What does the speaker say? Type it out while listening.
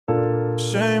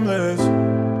Shameless,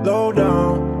 low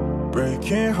down,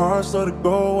 breaking hearts, let it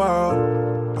go out.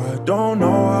 I don't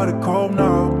know how to cope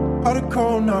now, how to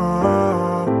cope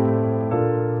now.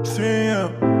 3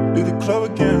 a.m., leave the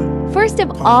club again. First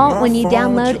of all, when you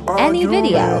download any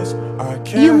video,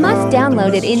 you must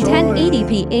download it in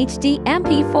 1080p HD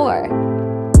MP4.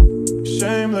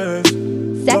 Shameless.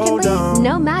 Secondly,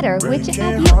 no matter which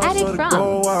app you edit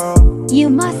from, you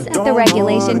must set the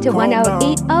regulation to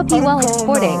 108p while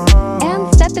exporting,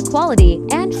 and set the quality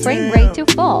and frame rate to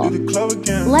full.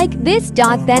 Like this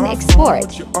dot then export.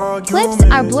 Clips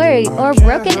are blurry or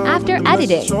broken after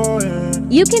editing.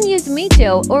 You can use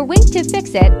Mito or Wink to fix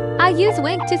it. I use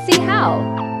Wink to see how.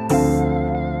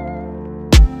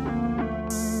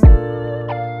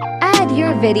 Add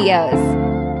your videos.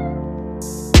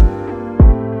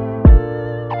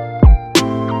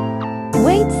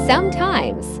 Wait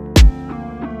sometimes.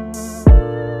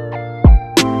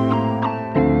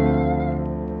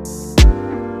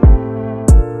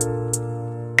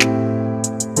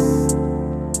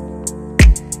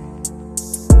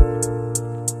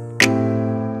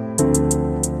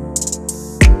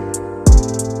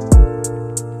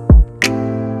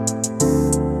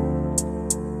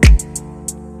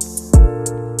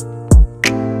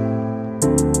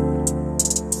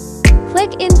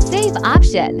 Click in Save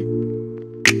option.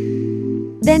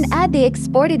 Then add the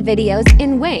exported videos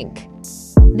in Wink.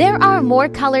 There are more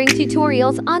coloring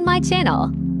tutorials on my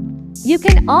channel. You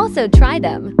can also try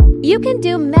them. You can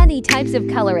do many types of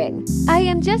coloring. I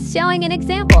am just showing an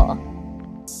example.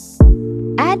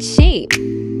 Add shape.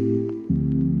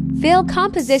 Fill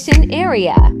composition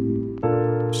area.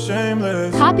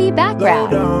 Shameless, Copy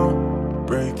background. down,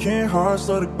 breaking hearts,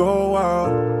 let it go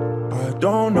out. I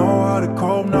don't know how to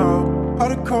cope now, how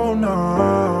to cope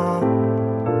now.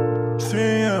 3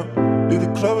 a.m., leave the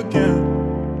club again.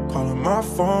 Calling my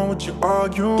phone with your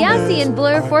arguments. Gaussian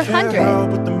blur 400. I can't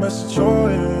help with the message you're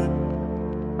in.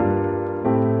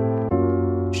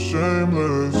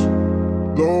 Shameless,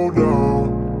 low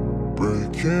down,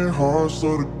 breaking hearts,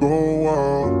 let it go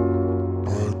out.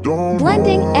 I don't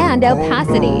Blending know how and to cope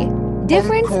opacity. now,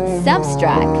 Difference how to cope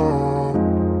subtract. now.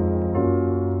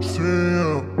 3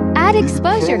 a.m., Add leave the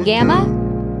exposure club gamma. again.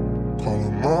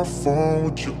 Calling my phone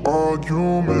with your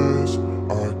arguments.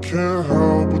 I can't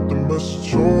help with the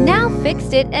message you're Now in.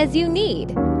 fixed it as you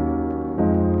need.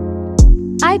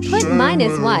 I put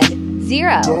 -1,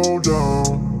 0. Slow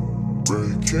down,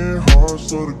 breaking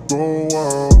hearts, let it go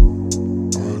out.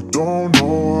 I don't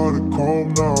know how to cope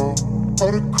now,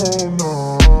 how to cope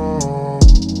now.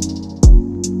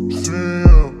 3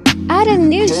 a.m., Add a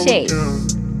new club shape. again.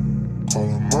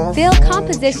 Calling my Fill phone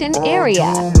composition with your area.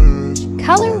 arguments.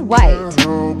 Color I white. can't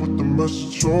help with the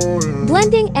message you're in.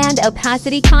 Blending and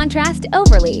opacity contrast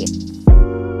overlay.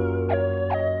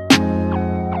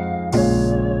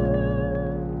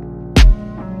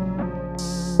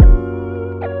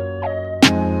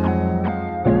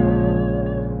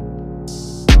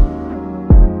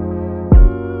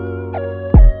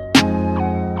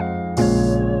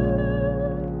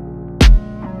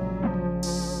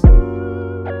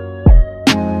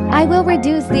 I will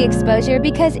reduce the exposure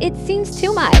because it seems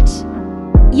too much.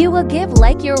 You will give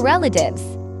like your relatives.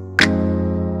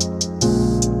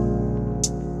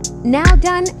 Now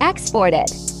done, export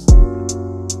it.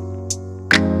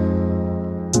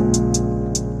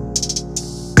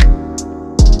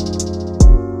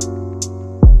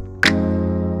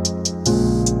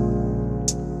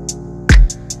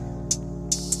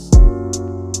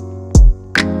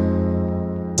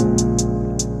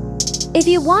 If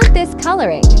you want this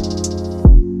coloring,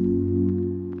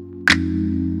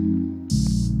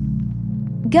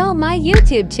 go my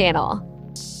YouTube channel.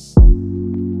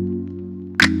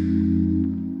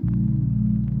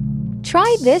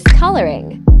 Try this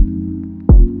coloring.